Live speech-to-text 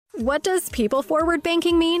What does people-forward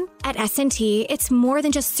banking mean? At S&T, it's more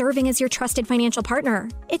than just serving as your trusted financial partner.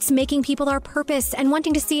 It's making people our purpose and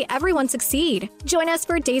wanting to see everyone succeed. Join us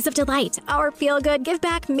for Days of Delight, our feel-good,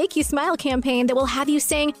 give-back, make-you-smile campaign that will have you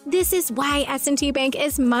saying, "This is why S&T Bank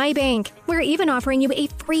is my bank." We're even offering you a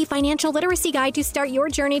free financial literacy guide to start your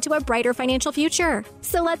journey to a brighter financial future.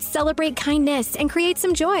 So let's celebrate kindness and create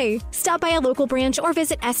some joy. Stop by a local branch or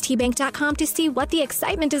visit stbank.com to see what the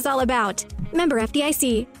excitement is all about. Member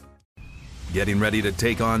FDIC. Getting ready to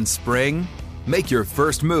take on spring? Make your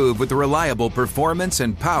first move with the reliable performance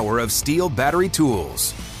and power of Steel battery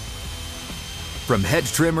tools. From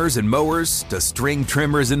hedge trimmers and mowers to string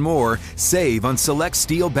trimmers and more, save on select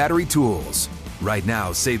Steel battery tools. Right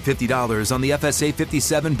now, save $50 on the FSA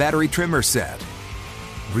 57 battery trimmer set.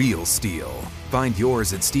 Real Steel. Find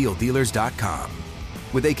yours at steeldealers.com.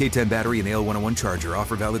 With AK-10 battery and AL101 charger,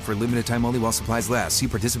 offer valid for limited time only while supplies last. See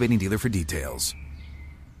participating dealer for details.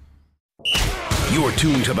 You're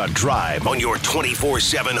tuned to The Drive on your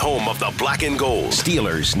 24/7 home of the black and gold.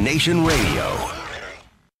 Steelers Nation Radio.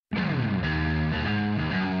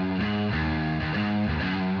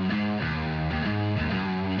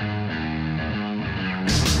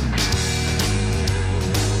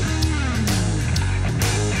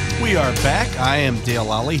 We are back. I am Dale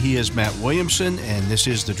Lally. He is Matt Williamson, and this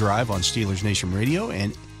is The Drive on Steelers Nation Radio.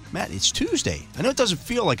 And Matt, it's Tuesday. I know it doesn't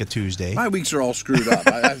feel like a Tuesday. My weeks are all screwed up.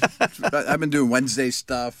 I've been doing Wednesday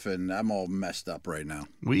stuff, and I'm all messed up right now.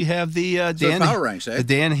 We have the Dan power ranks, eh? The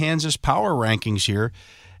Dan hands us power rankings here,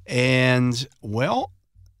 and well,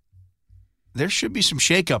 there should be some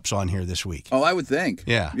shakeups on here this week. Oh, I would think.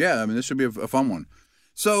 Yeah. I mean, this should be a fun one.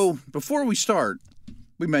 So before we start,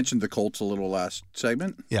 we mentioned the Colts a little last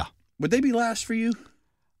segment. Yeah. Would they be last for you?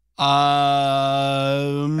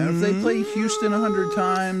 And if they play Houston 100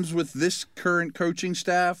 times with this current coaching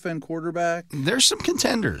staff and quarterback, there's some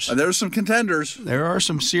contenders. There's some contenders. There are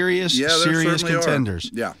some serious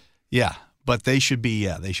contenders. Are. Yeah, but they should be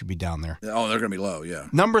down there. Oh, they're going to be low. Yeah.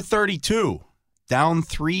 Number 32, down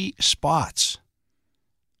 3 spots,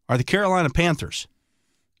 are the Carolina Panthers.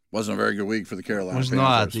 Wasn't a very good week for the Carolina Panthers.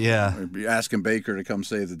 Not, yeah. Asking Baker to come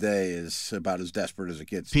save the day is about as desperate as it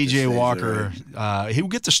gets. P.J. Walker, he will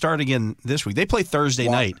get to start again this week. They play Thursday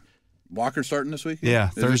night. Walker starting this week? Yeah,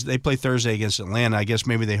 Thursday. They play Thursday against Atlanta. I guess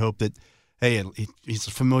maybe they hope that, hey, he's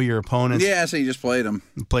a familiar opponent. Yeah, so you just played him.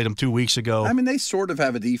 Played him 2 weeks ago. I mean, they sort of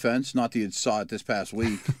have a defense. Not that you saw it this past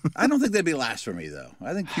week. I don't think they'd be last for me, though.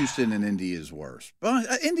 I think Houston and Indy is worse. Well,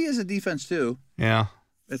 Indy is a defense, too. Yeah.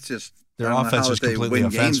 It's just their offense is completely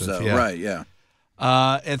offensive. Games, yeah. Right, yeah.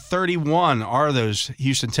 At 31, are those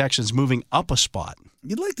Houston Texans moving up a spot?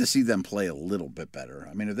 You'd like to see them play a little bit better.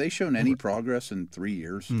 I mean, have they shown any progress in 3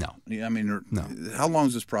 years? No. I mean, no. How long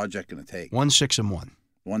is this project going to take? 1-6-1.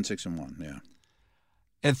 1-6-1, yeah.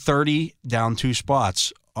 At 30, down 2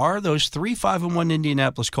 spots, are those 3-5-1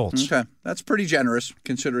 Indianapolis Colts. Okay, that's pretty generous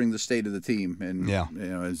considering the state of the team. And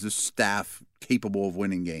is this staff capable of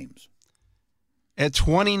winning games? At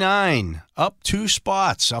 29, up 2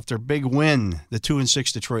 spots after big win, the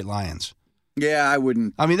 2-6 Detroit Lions. Yeah, I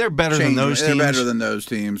wouldn't. I mean, they're better than those teams. They're better than those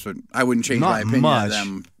teams, but I wouldn't change my opinion of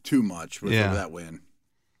them too much with that win.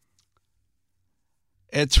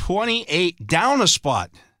 At 28, down a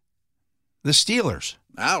spot, the Steelers.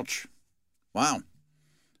 Ouch. Wow.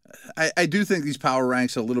 I do think these power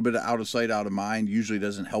ranks a little bit of out of sight, out of mind usually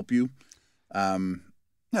doesn't help you.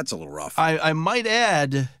 That's a little rough. I might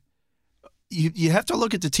add, you have to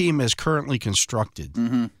look at the team as currently constructed.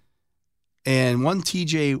 Mm-hmm. And one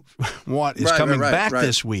T.J. Watt is coming back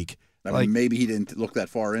this week. I mean, maybe he didn't look that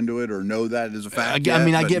far into it or know that as a fact.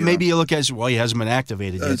 I get maybe you look at it, well, he hasn't been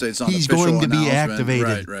activated yet. He's going to be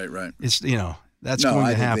activated. Right. It's that's going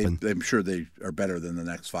to happen. I'm sure they are better than the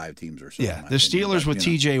next 5 teams or so. Yeah, the Steelers with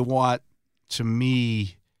T.J. Watt, to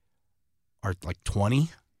me, are like 20.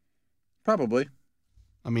 Probably.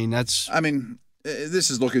 I mean, this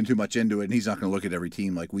is looking too much into it, and he's not going to look at every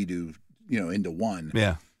team like we do, into one.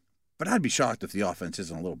 Yeah. But I'd be shocked if the offense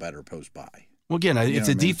isn't a little better post-bye. Well, again, if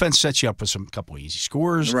the defense sets you up with couple easy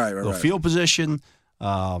scores, right. field position.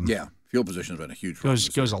 Field position has been a huge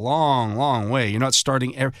goes a long, long way. You're not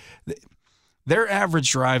starting their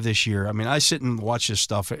average drive this year. I mean, I sit and watch this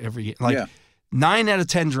stuff every 9 out of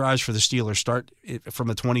 10 drives for the Steelers start from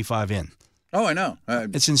the 25 in. Oh, I know.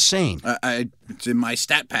 It's insane. It's in my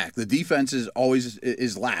stat pack. The defense is always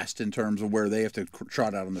last in terms of where they have to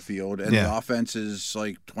trot out on the field, and the offense is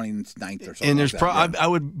like 29th or something. And there's I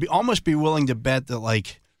would almost be willing to bet that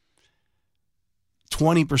like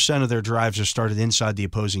 20% of their drives are started inside the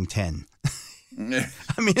opposing 10.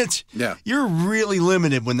 I mean, you're really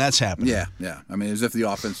limited when that's happening. Yeah. I mean, as if the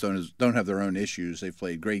offense don't have their own issues. They've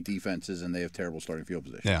played great defenses and they have terrible starting field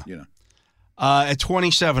position. Yeah. You know. At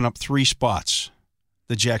 27, up 3 spots,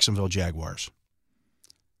 the Jacksonville Jaguars.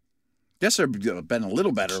 Guess they've been a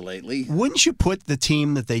little better lately. Wouldn't you put the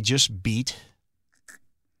team that they just beat,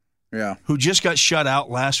 who just got shut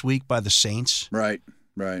out last week by the Saints? Right.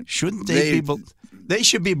 Shouldn't they be? They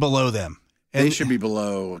should be below them. They should be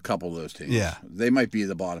below a couple of those teams. Yeah. They might be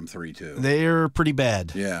the bottom 3, too. They're pretty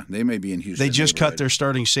bad. Yeah, they may be in Houston. They just cut their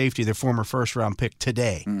starting safety, their former first-round pick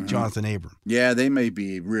today, Jonathan Abram. Yeah, they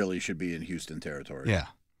really should be in Houston territory. Yeah.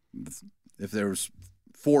 If there was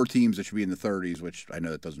 4 teams that should be in the 30s, which I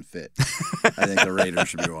know that doesn't fit, I think the Raiders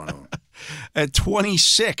should be one of them. At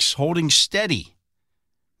 26, holding steady,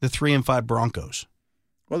 the 3-5 Broncos.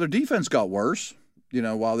 Well, their defense got worse.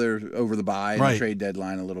 While they're over the bye and the trade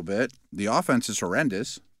deadline a little bit. The offense is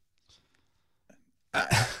horrendous.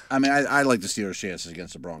 I mean, I like the Steelers' chances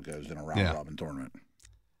against the Broncos in a round-robin tournament.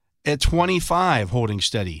 At 25, holding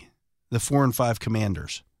steady, the 4-5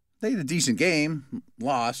 Commanders. They had a decent game,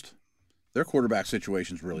 lost. Their quarterback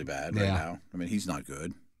situation's really bad right now. I mean, he's not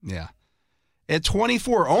good. Yeah. At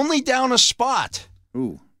 24, only down a spot.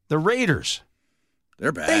 Ooh. The Raiders.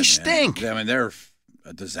 They're bad, They stink. I mean, they're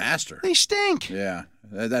a disaster. They stink. Yeah,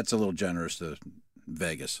 that's a little generous to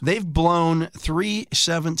Vegas. They've blown 3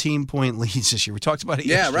 17-point leads this year. We talked about it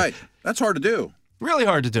yesterday. Yeah, right. That's hard to do. Really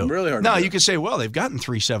hard to do. Really hard now, to do. you could say, well, they've gotten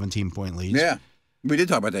 3 17-point leads. Yeah. We did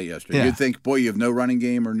talk about that yesterday. Yeah. You'd think, boy, you have no running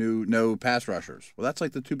game or no pass rushers. Well, that's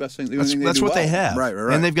like the 2 best things. That's what they have. Right.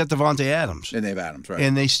 And they've got Devontae Adams. And they have Adams, right.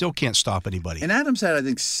 And they still can't stop anybody. And Adams had, I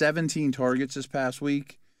think, 17 targets this past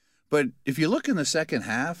week. But if you look in the second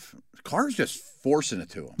half, Carr's just forcing it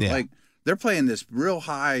to him. Yeah. Like, they're playing this real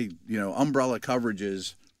high, umbrella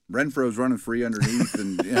coverages. Renfro's running free underneath,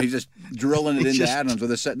 and he's just drilling it into Adams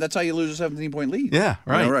with a set. That's how you lose a 17-point lead. Yeah,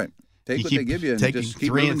 right. Right. Take what they give you and just keep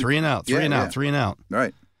three moving. and out.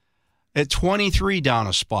 Right. At 23, down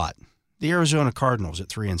a spot, the Arizona Cardinals at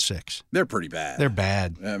 3-6. They're pretty bad. They're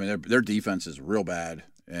bad. I mean, their defense is real bad,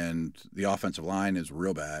 and the offensive line is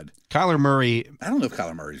real bad. Kyler Murray. I don't know if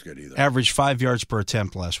Kyler Murray's good either. Averaged 5 yards per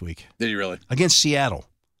attempt last week. Did he really? Against Seattle.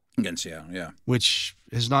 Against Seattle, yeah. Which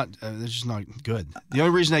is not, it's just not good. The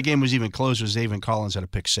only reason that game was even close was Zaven Collins had a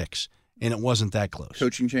pick 6, and it wasn't that close.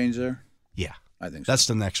 Coaching change there? Yeah. I think so. That's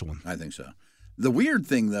the next one. I think so. The weird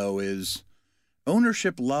thing, though, is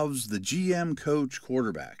ownership loves the GM, coach,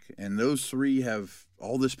 quarterback, and those 3 have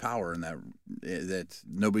all this power in that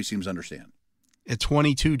nobody seems to understand. At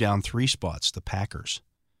 22, down 3 spots, the Packers.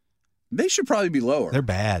 They should probably be lower. They're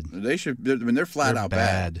bad. They should. I mean, they're flat out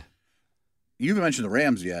bad. You haven't mentioned the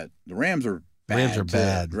Rams yet. The Rams are bad. Rams are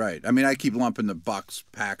bad. Right. I mean, I keep lumping the Bucs,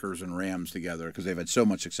 Packers, and Rams together because they've had so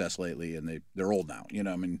much success lately, and they're old now.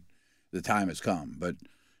 I mean, the time has come. But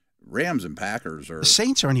Rams and Packers are. The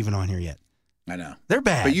Saints aren't even on here yet. I know. They're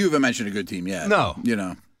bad. But you haven't mentioned a good team yet. No.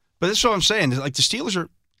 But that's what I'm saying. Like, the Steelers are,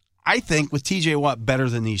 I think, with TJ Watt, better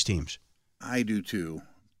than these teams. I do too.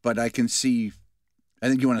 But I think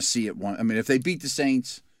you want to see it one. I mean, if they beat the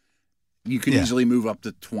Saints, you can easily move up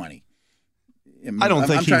to 20. I'm trying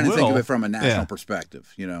to think of it from a national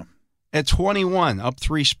perspective, At 21, up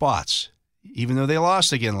 3 spots, even though they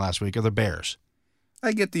lost again last week, are the Bears.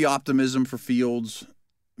 I get the optimism for Fields.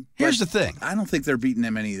 Here's the thing. I don't think they're beating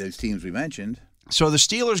any of those teams we mentioned. So the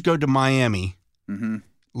Steelers go to Miami,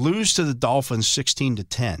 lose to the Dolphins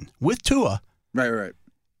 16-10 with Tua. Right.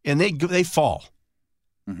 And they fall.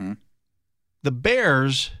 Mm-hmm. The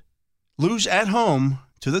Bears lose at home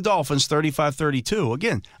to the Dolphins 35-32.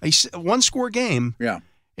 Again, a one-score game,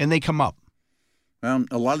 and they come up. Well,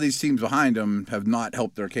 a lot of these teams behind them have not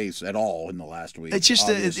helped their case at all in the last week. It's just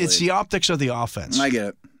it's the optics of the offense. I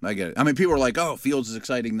get it. I mean, people are like, "Oh, Fields is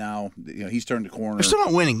exciting now. He's turned the corner." They're still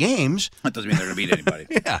not winning games. That doesn't mean they're going to beat anybody.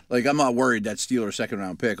 Yeah. Like, I'm not worried that Steelers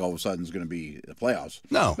second-round pick all of a sudden is going to be the playoffs.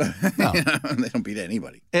 No. They don't beat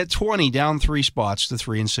anybody. At 20, down 3 spots, the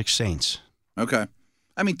 3-6 Saints. Okay.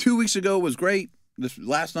 I mean, 2 weeks ago was great. This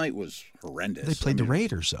last night was horrendous. They played the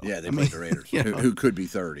Raiders, though. Yeah, they played the Raiders, who could be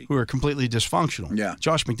 30. Who are completely dysfunctional. Yeah.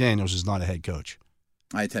 Josh McDaniels is not a head coach.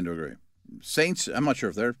 I tend to agree. Saints, I'm not sure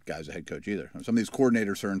if their guy's a head coach either. Some of these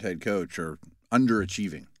coordinators turned head coach are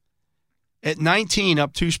underachieving. At 19,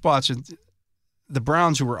 up 2 spots, the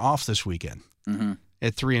Browns, who were off this weekend,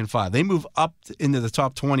 at 3-5. They move up into the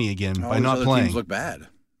top 20 again by not playing. Teams look bad.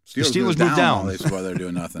 The Steelers moved down. That's why they're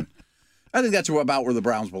doing nothing. I think that's about where the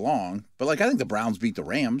Browns belong. But, I think the Browns beat the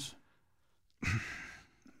Rams.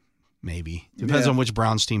 Maybe. Depends on which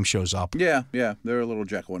Browns team shows up. Yeah. They're a little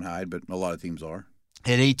Jekyll and Hyde, but a lot of teams are.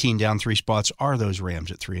 At 18, down 3 spots, are those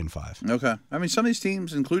Rams at 3-5. Okay. I mean, some of these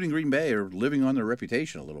teams, including Green Bay, are living on their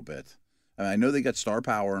reputation a little bit. I mean, I know they got star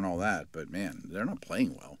power and all that, but, man, they're not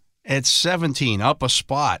playing well. At 17, up a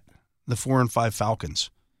spot, the 4-5 Falcons.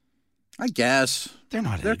 I guess. They're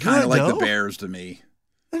not any They're good, kind of like though. the Bears to me.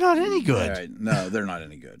 They're not any good. Right. No, they're not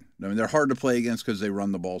any good. I mean, they're hard to play against because they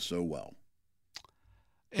run the ball so well.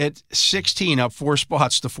 At 16, up 4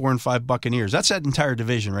 spots, the 4-5 Buccaneers. That's that entire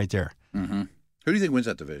division right there. Mm-hmm. Who do you think wins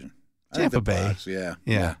that division? Tampa Bay. Bucks. Yeah.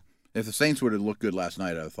 If the Saints would have looked good last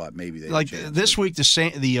night, I thought maybe they like this week.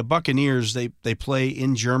 The Buccaneers they play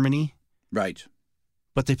in Germany, right?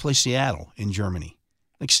 But they play Seattle in Germany.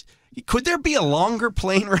 Like, could there be a longer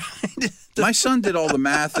plane ride? My son did all the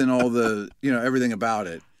math and all the everything about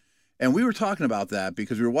it, and we were talking about that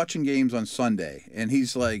because we were watching games on Sunday, and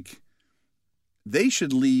he's like, they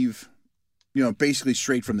should leave, basically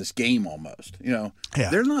straight from this game almost.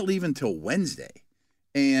 They're not leaving till Wednesday.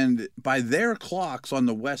 And by their clocks on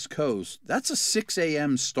the West Coast, that's a 6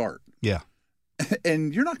 a.m. start. Yeah.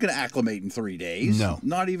 And you're not going to acclimate in 3 days. No.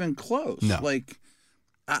 Not even close. No. Like,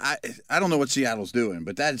 I don't know what Seattle's doing,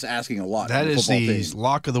 but that is asking a lot. That is the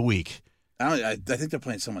lock of the week. I think they're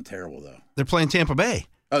playing someone terrible, though. They're playing Tampa Bay.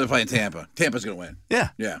 Oh, they're playing Tampa. Tampa's going to win. Yeah.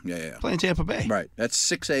 Yeah. Playing Tampa Bay. Right. That's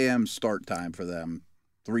 6 a.m. start time for them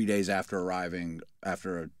 3 days after arriving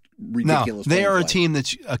after a ridiculous. Now, they are flight. a team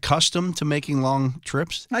that's accustomed to making long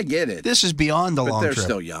trips. I get it. This is beyond a long trip. But they're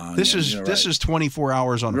still young. This is 24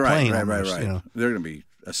 hours on a plane. Right. They're going to be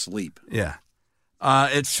asleep. Yeah.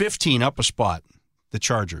 At 15, up a spot, the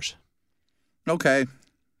Chargers. Okay.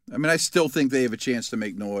 I mean, I still think they have a chance to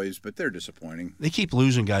make noise, but they're disappointing. They keep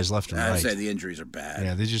losing guys left and right. I say the injuries are bad.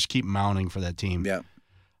 Yeah, they just keep mounting for that team. Yeah.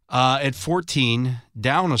 At 14,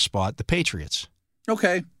 down a spot, the Patriots.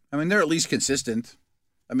 Okay. I mean, they're at least consistent.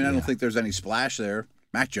 I mean, I don't think there's any splash there.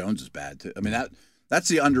 Mac Jones is bad, too. I mean, that's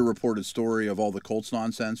the underreported story of all the Colts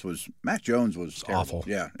nonsense was Mac Jones was terrible. Awful.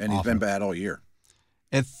 Yeah, and he's been bad all year.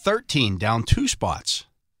 At 13, down 2 spots,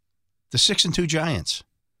 the 6-2 Giants.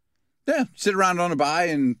 Yeah, sit around on a bye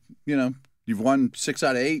and, you've won 6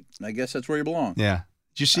 out of 8. I guess that's where you belong. Yeah.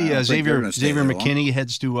 Did you see Xavier McKinney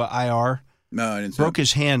heads to IR? No, I didn't see Broke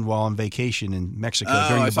his hand while on vacation in Mexico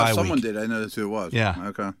during the bye week. Someone did. I know that's who it was. Yeah.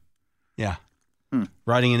 Okay. Yeah.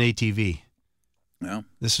 Riding an ATV. No.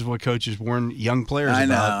 This is what coaches warn young players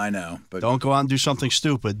about. I know. But don't go out and do something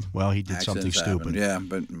stupid. Well, he did something stupid. Yeah,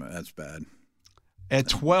 but that's bad. At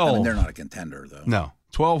 12. I mean, they're not a contender, though. No.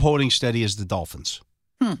 12 holding steady is the Dolphins.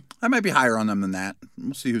 I might be higher on them than that.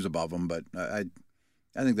 We'll see who's above them, but I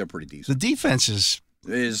think they're pretty decent. The defense is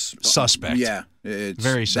suspect. Yeah. It's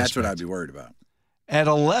very suspect. That's what I'd be worried about. At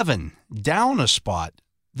 11, down a spot,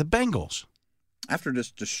 the Bengals. After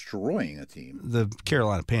just destroying a team. The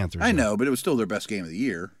Carolina Panthers. I know, but it was still their best game of the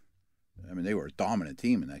year. I mean, they were a dominant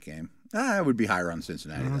team in that game. I would be higher on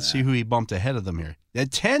Cincinnati. Let's see who he bumped ahead of them here.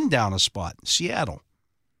 At 10, down a spot, Seattle.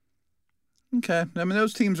 Okay. I mean,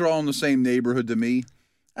 those teams are all in the same neighborhood to me.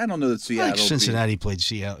 I don't know that Seattle. Like Cincinnati played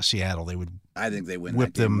Seattle, they would. I think they win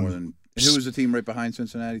whip that game them. more than. Who was the team right behind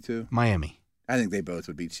Cincinnati too? Miami. I think they both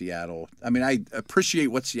would beat Seattle. I mean, I appreciate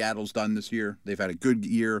what Seattle's done this year. They've had a good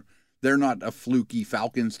year. They're not a fluky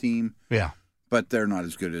Falcons team. Yeah. But they're not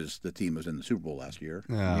as good as the team was in the Super Bowl last year.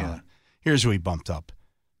 Yeah. Here's who he bumped up.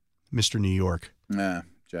 Mr. New York.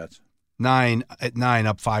 Jets. 9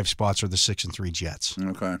 up 5 spots are the 6-3 Jets.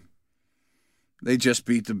 Okay. They just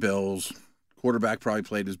beat the Bills. Quarterback probably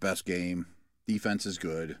played his best game. Defense is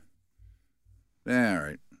good. All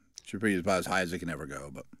right. Should be about as high as they can ever go.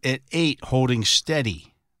 But at 8, holding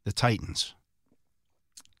steady, the Titans.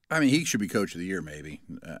 I mean, he should be coach of the year, maybe.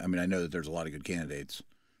 I mean, I know that there's a lot of good candidates.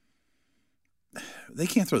 They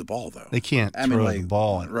can't throw the ball, though. They can't throw the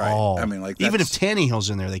ball at all. I mean, even if Tannehill's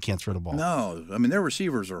in there, they can't throw the ball. No. I mean, their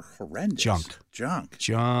receivers are horrendous.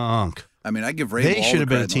 Junk. I mean, I give Vrabel They should have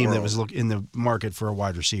been a the team that was in the market for a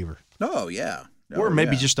wide receiver. Oh, yeah. Or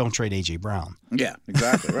maybe just don't trade A.J. Brown. Yeah,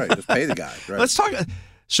 exactly. Right. Just pay the guy. Right. Let's talk.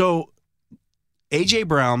 So, A.J.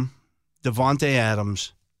 Brown, Devontae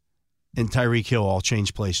Adams, and Tyreek Hill all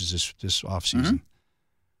changed places this offseason.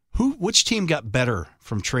 Mm-hmm. Which team got better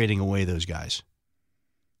from trading away those guys?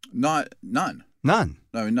 None. None. I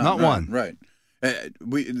mean, not one. Right.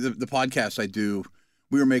 The podcast I do,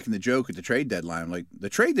 we were making the joke at the trade deadline. Like, the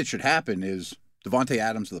trade that should happen is Devontae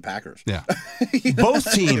Adams to the Packers. Yeah.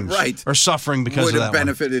 Both teams are suffering because of that. Would have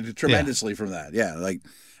benefited tremendously from that. Yeah. Like,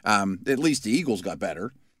 at least the Eagles got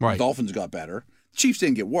better. Right. The Dolphins got better. Chiefs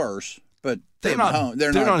didn't get worse, but they're not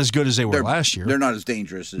as good as they were last year. They're not as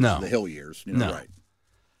dangerous as the Hill years. No. Right.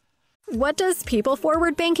 What does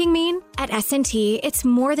people-forward banking mean? At S&T, it's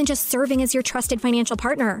more than just serving as your trusted financial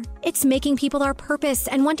partner. It's making people our purpose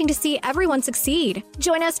and wanting to see everyone succeed.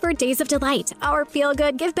 Join us for Days of Delight, our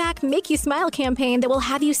feel-good, give-back, make-you-smile campaign that will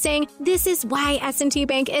have you saying, "This is why S&T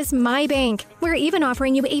Bank is my bank." We're even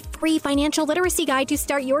offering you a free financial literacy guide to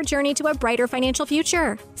start your journey to a brighter financial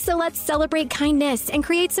future. So let's celebrate kindness and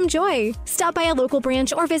create some joy. Stop by a local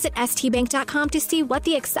branch or visit stbank.com to see what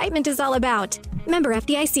the excitement is all about. Member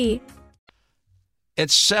FDIC.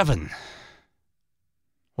 It's 7.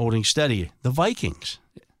 Holding steady. The Vikings.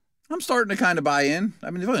 I'm starting to kind of buy in. I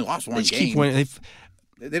mean, they've only lost one game.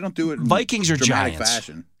 They don't do it in Vikings or dramatic Giants?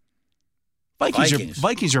 fashion.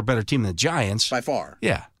 Vikings are a better team than the Giants. By far.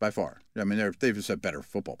 Yeah. By far. I mean, they've just had better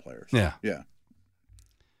football players. Yeah. Yeah.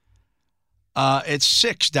 It's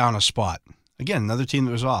 6 down a spot. Again, another team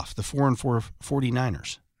that was off. The 4-4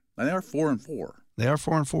 49ers. And they are 4-4. They are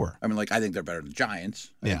 4-4. I mean, I think they're better than the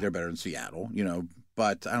Giants. I think they're better than Seattle,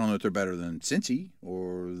 but I don't know if they're better than Cincy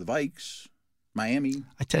or the Vikes, Miami.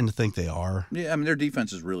 I tend to think they are. Yeah, I mean, their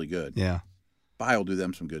defense is really good. Yeah. Bye will do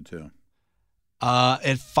them some good, too.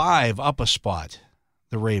 At 5, up a spot,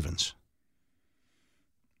 the Ravens.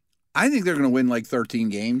 I think they're going to win 13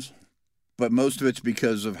 games, but most of it's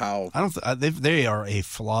because of how they are a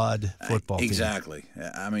flawed football team. Exactly.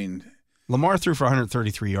 I mean, Lamar threw for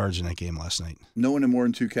 133 yards in that game last night. No one in more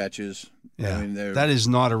than 2 catches. Yeah, I mean, that is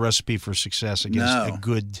not a recipe for success against a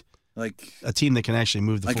good, a team that can actually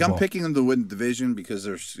move the football. I'm picking them to win the division because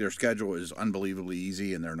their schedule is unbelievably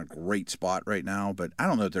easy and they're in a great spot right now. But I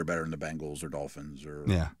don't know if they're better than the Bengals or Dolphins or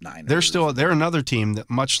Niners. They're another team that,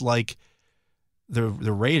 much like the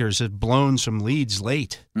Raiders, have blown some leads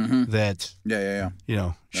late. Mm-hmm. That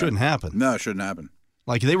shouldn't happen. No, it shouldn't happen.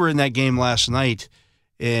 Like they were in that game last night,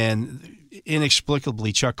 and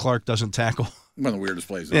inexplicably Chuck Clark doesn't tackle. One of the weirdest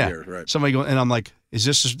plays of the year, right? Somebody going, and I'm like, is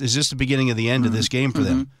this the beginning of the end of this game for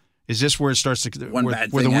them? Is this where it starts to where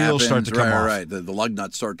the wheels start to come off? Right, the lug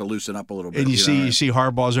nuts start to loosen up a little bit. And you see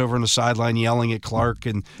Harbaugh's over on the sideline yelling at Clark,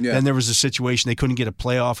 and then there was a situation they couldn't get a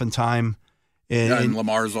playoff in time. And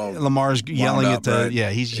Lamar's yelling at the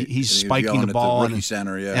he's spiking the ball and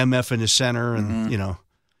center, MF in his center, and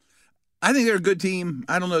I think they're a good team.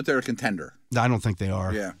 I don't know if they're a contender. I don't think they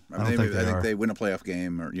are. Yeah, I think they win a playoff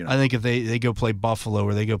game, or I think if they go play Buffalo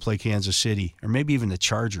or they go play Kansas City or maybe even the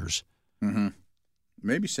Chargers. Mm-hmm.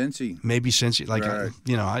 Maybe Cincy,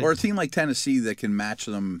 or a team like Tennessee that can match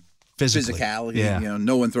them physicality. Yeah.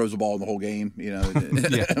 No one throws the ball in the whole game.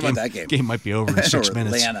 That game might be over in 6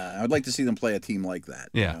 minutes. Atlanta, I would like to see them play a team like that.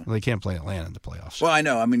 Yeah, well, they can't play Atlanta in the playoffs. Well, I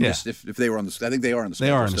know. I mean, just if they were on the, I think they are on the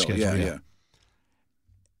schedule. They are on the schedule. Yeah.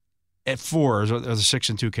 At 4 are the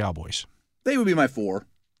 6-2 Cowboys. They would be my 4.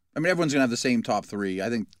 I mean, everyone's going to have the same top 3. I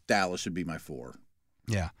think Dallas should be my 4.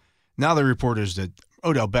 Yeah. Now the report is that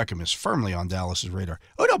Odell Beckham is firmly on Dallas's radar.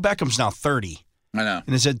 Odell Beckham's now 30. I know.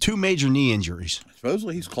 And has had 2 major knee injuries.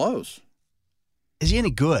 Supposedly he's close. Is he any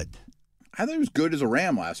good? I thought he was good as a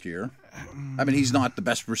Ram last year. I mean, he's not the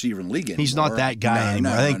best receiver in the league anymore. He's not that guy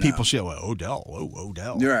anymore. I think people say, Odell.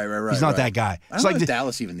 You're right. He's not that guy. I don't know if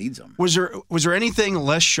Dallas even needs him. Was there anything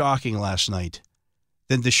less shocking last night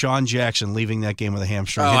than Deshaun Jackson leaving that game with a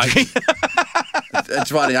hamstring injury?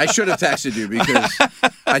 That's funny. I should have texted you because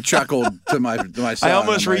I chuckled to myself. I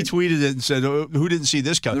almost retweeted it and said, who didn't see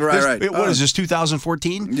this coming? Right. What is this,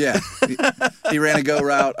 2014? Yeah. He ran a go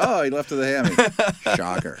route. Oh, he left to the hammy.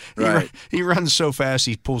 Shocker. Right. He runs so fast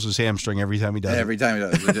he pulls his hamstring every time he does it. Every time he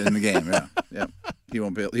does it in the game, yeah. He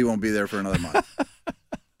won't be there for another month.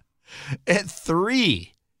 At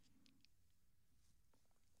 3,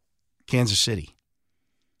 Kansas City.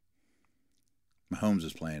 Mahomes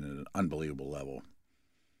is playing at an unbelievable level.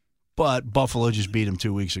 But Buffalo just beat him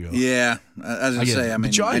 2 weeks ago. Yeah, as I say, I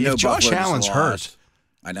mean, if Josh Allen's hurt,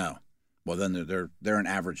 I know. Well, then they're an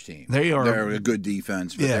average team. They're a good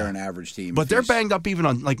defense, but they're an average team. But they're banged up even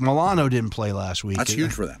on Milano didn't play last week. That's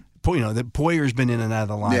huge for them. Poyer's been in and out of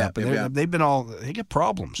the lineup, and they get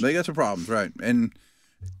problems. They got some problems, right? And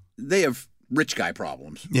they have rich guy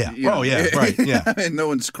problems. Yeah. Right. Yeah. And no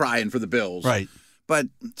one's crying for the Bills, right? But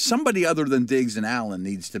somebody other than Diggs and Allen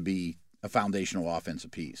needs to be a foundational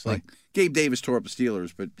offensive piece. Like Gabe Davis tore up the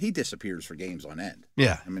Steelers, but he disappears for games on end.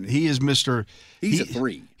 Yeah. I mean, he is Mr. He's a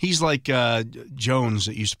 3. He's like Jones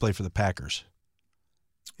that used to play for the Packers.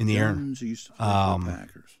 In the air. Jones used to play for the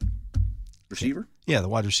Packers. Receiver? Yeah, the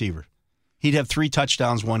wide receiver. He'd have 3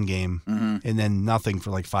 touchdowns one game, and then nothing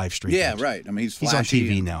for 5 straight games. Yeah, right. I mean, he's on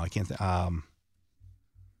TV now. I can't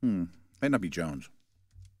Might not be Jones.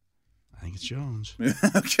 I think it's Jones.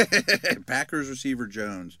 Okay. Packers receiver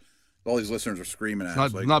Jones. All these listeners are screaming at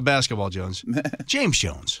us. Not basketball Jones. James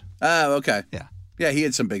Jones. Oh, okay. Yeah. Yeah, he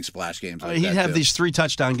had some big splash games. He'd have these 3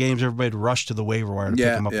 touchdown games. Everybody would rush to the waiver wire to pick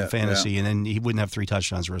him up in fantasy, and then he wouldn't have 3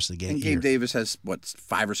 touchdowns the rest of the game. And Gabe Davis has,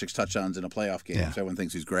 5 or 6 touchdowns in a playoff game, so everyone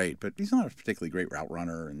thinks he's great, but he's not a particularly great route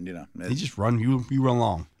runner. And he just run. You run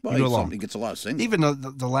long. Well, you go long. He gets a lot of singles. Even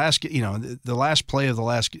the last, the last play of the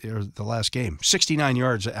last game, 69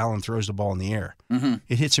 yards. Allen throws the ball in the air. Mm-hmm.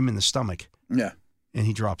 It hits him in the stomach. Yeah. And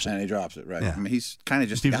he drops it. Right. Yeah. I mean, he's kind of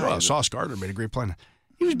just... Sauce Gardner made a great play.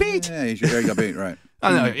 He was beat. Yeah, he got beat, right.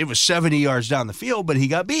 I know, it was 70 yards down the field, but he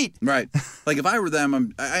got beat. Right. Like, if I were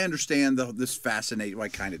them, I understand this fascination. Well, I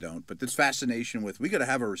kind of don't, but this fascination with, we got to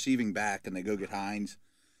have a receiving back, and they go get Hines.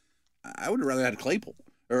 I would have rather had Claypool.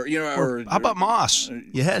 Or how about Moss?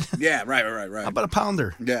 You had... Yeah, right. How about a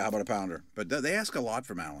pounder? Yeah, how about a pounder? But they ask a lot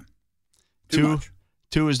from Allen. Too much.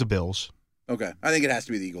 2 is the Bills. Okay. I think it has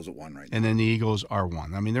to be the Eagles at 1 right now. And then the Eagles are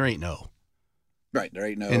 1. I mean, there ain't no. Right, there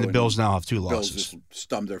ain't no. And the Bills now have 2 losses. Bills just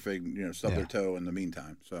stubbed their their toe in the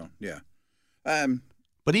meantime. So, yeah.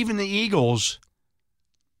 But even the Eagles,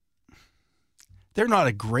 they're not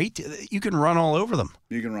a great. You can run all over them.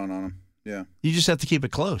 You can run on them. Yeah. You just have to keep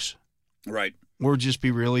it close. Right. Or just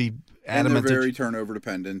be really adamant. And they're very turnover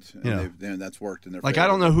dependent, and that's worked in their favor. I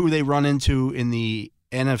don't know who they run into in the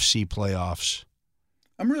NFC playoffs.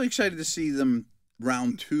 I'm really excited to see them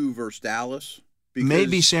round 2 versus Dallas.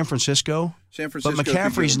 Maybe San Francisco. But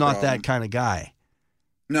McCaffrey's not that kind of guy.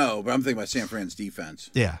 No, but I'm thinking about San Fran's defense.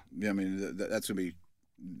 Yeah. I mean, that's going to be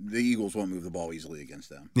 – the Eagles won't move the ball easily against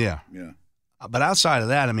them. Yeah. Yeah. But outside of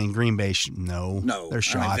that, I mean, Green Bay, no. They're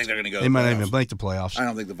shot. I don't think they're going to go. They might not even make the playoffs. I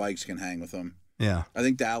don't think the Vikes can hang with them. Yeah. I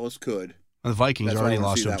think Dallas could. The Vikings already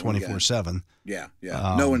lost to them 24-7. Yeah.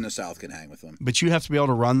 No one in the South can hang with them. But you have to be able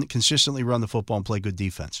to consistently run the football and play good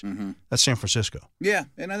defense. Mm-hmm. That's San Francisco. Yeah,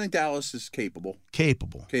 and I think Dallas is capable.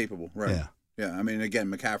 Capable, right. Yeah, I mean,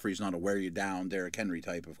 again, McCaffrey's not a wear-you-down Derrick Henry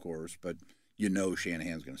type, of course, but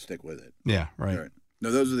Shanahan's going to stick with it. Yeah, right.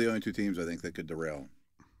 No, those are the only 2 teams I think that could derail.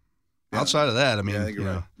 Outside of that, I mean, I think you're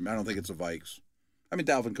right. I don't think it's the Vikes. I mean,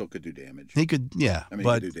 Dalvin Cook could do damage. He could, yeah. I mean,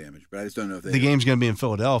 he could do damage, but I just don't know if the game's going to be in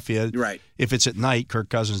Philadelphia. Right. If it's at night, Kirk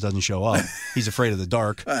Cousins doesn't show up. He's afraid of the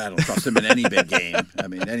dark. I don't trust him in any big game. I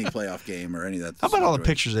mean, any playoff game or any of that. How about all the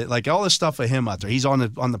pictures? Like all this stuff of him out there. He's on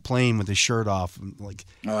the plane with his shirt off. Like,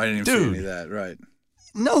 I didn't even see any of that. Right.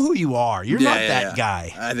 Know who you are. You're not that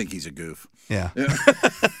guy. I think he's a goof. Yeah.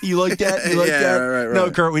 You like that? You like that? Right.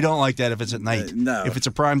 No, Kurt, we don't like that if it's at night. No. If it's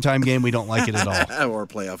a primetime game, we don't like it at all. Or a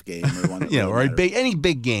playoff game. Or one or any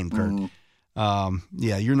big game, Kurt. Mm-hmm.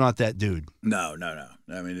 You're not that dude. No.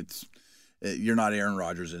 I mean, you're not Aaron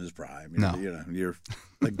Rodgers in his prime. You're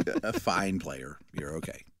like a fine player. You're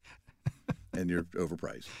okay. And you're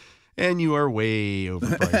overpriced. And you are way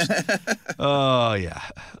overpriced. Oh, yeah.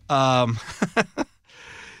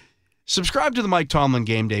 Subscribe to the Mike Tomlin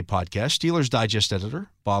Game Day podcast. Steelers Digest editor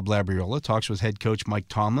Bob Labriola talks with head coach Mike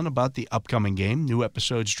Tomlin about the upcoming game. New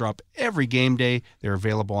episodes drop every game day. They're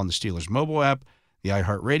available on the Steelers mobile app, the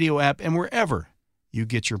iHeartRadio app, and wherever you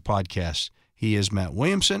get your podcasts. He is Matt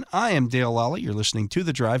Williamson. I am Dale Lally. You're listening to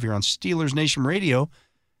The Drive here on Steelers Nation Radio.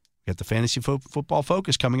 We got the Fantasy Football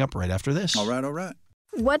Focus coming up right after this. All right.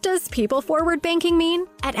 What does people-forward banking mean?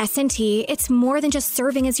 At S&T, it's more than just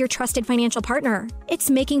serving as your trusted financial partner. It's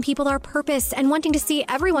making people our purpose and wanting to see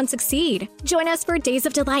everyone succeed. Join us for Days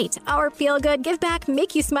of Delight, our feel-good, give-back,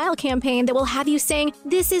 make-you-smile campaign that will have you saying,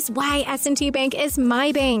 "This is why S&T Bank is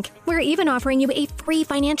my bank." We're even offering you a free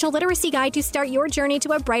financial literacy guide to start your journey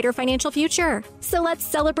to a brighter financial future. So let's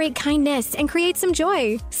celebrate kindness and create some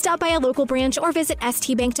joy. Stop by a local branch or visit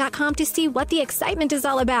stbank.com to see what the excitement is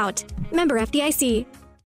all about. Member FDIC.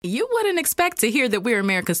 You wouldn't expect to hear that we're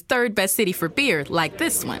America's 3rd best city for beer like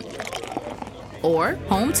this one. Or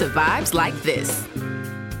home to vibes like this.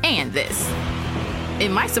 And this. It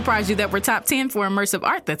might surprise you that we're top 10 for immersive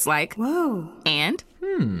art that's like, whoa. And,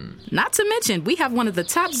 not to mention, we have one of the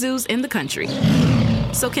top zoos in the country.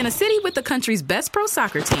 So can a city with the country's best pro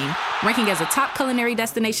soccer team, ranking as a top culinary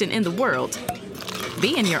destination in the world,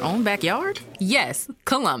 be in your own backyard? Yes,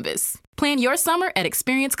 Columbus. Plan your summer at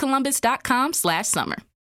experiencecolumbus.com/summer.